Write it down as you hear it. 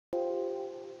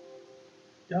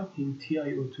Doping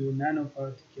TiO2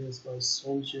 nanoparticles by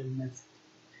Sol-Gel method.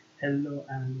 Hello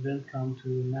and welcome to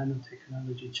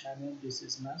Nanotechnology channel. This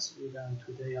is Masood and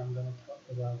today I'm going to talk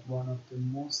about one of the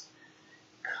most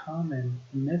common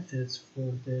methods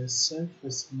for the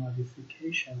surface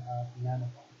modification of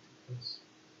nanoparticles.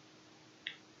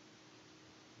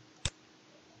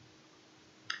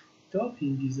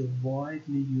 Doping is a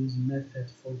widely used method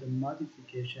for the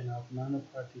modification of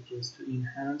nanoparticles to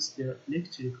enhance their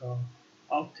electrical,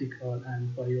 optical,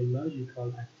 and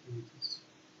biological activities.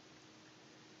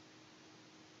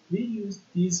 We use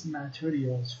these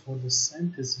materials for the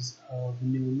synthesis of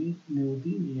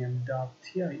neodymium doped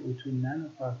TiO2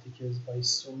 nanoparticles by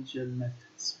Sol-Gel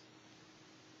methods.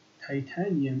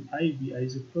 Titanium IV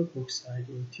isopropoxide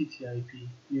or TTIP,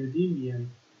 neodymium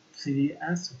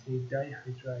 3-acetate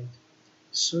dihydrate,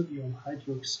 sodium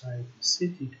hydroxide,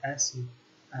 acetic acid,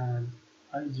 and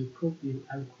isopropyl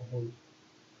alcohol.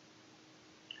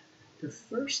 The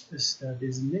first step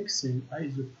is mixing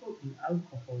isopropyl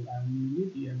alcohol and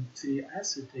neodymium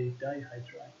 3-acetate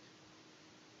dihydrate.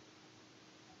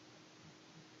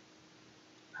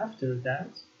 After that,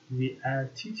 we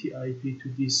add TTIP to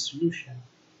this solution.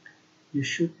 You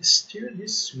should stir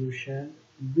this solution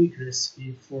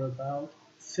vigorously for about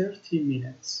 30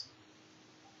 minutes.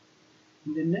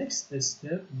 In the next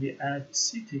step, we add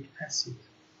acetic acid.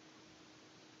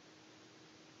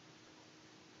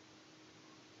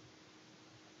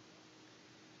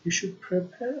 You should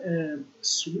prepare a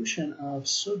solution of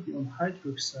sodium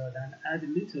hydroxide and add a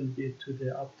little bit to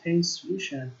the obtained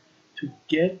solution to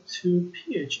get to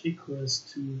pH equals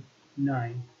to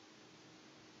 9.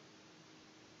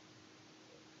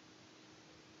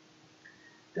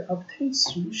 The obtained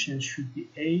solution should be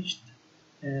aged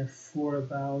for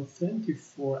about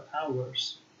 24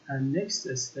 hours. And next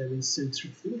step is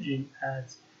centrifuging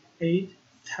at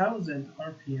 8,000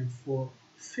 RPM for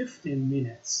 15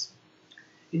 minutes.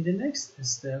 In the next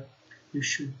step, you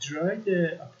should dry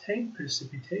the obtained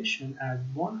precipitation at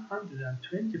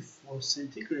 124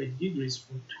 centigrade degrees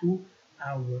for 2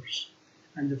 hours.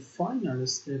 And the final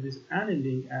step is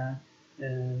annealing at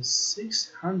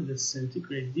 600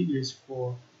 centigrade degrees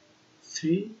for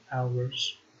 3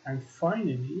 hours. And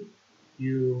finally,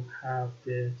 you have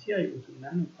the TiO2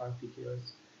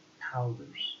 nanoparticles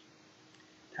powders.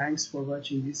 Thanks for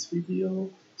watching this video.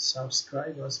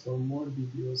 Subscribe us for more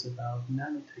videos about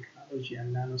nanotechnology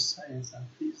and nanoscience, and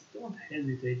please don't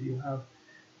hesitate if you have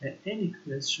any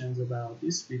questions about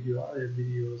this video or other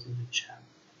videos in the channel.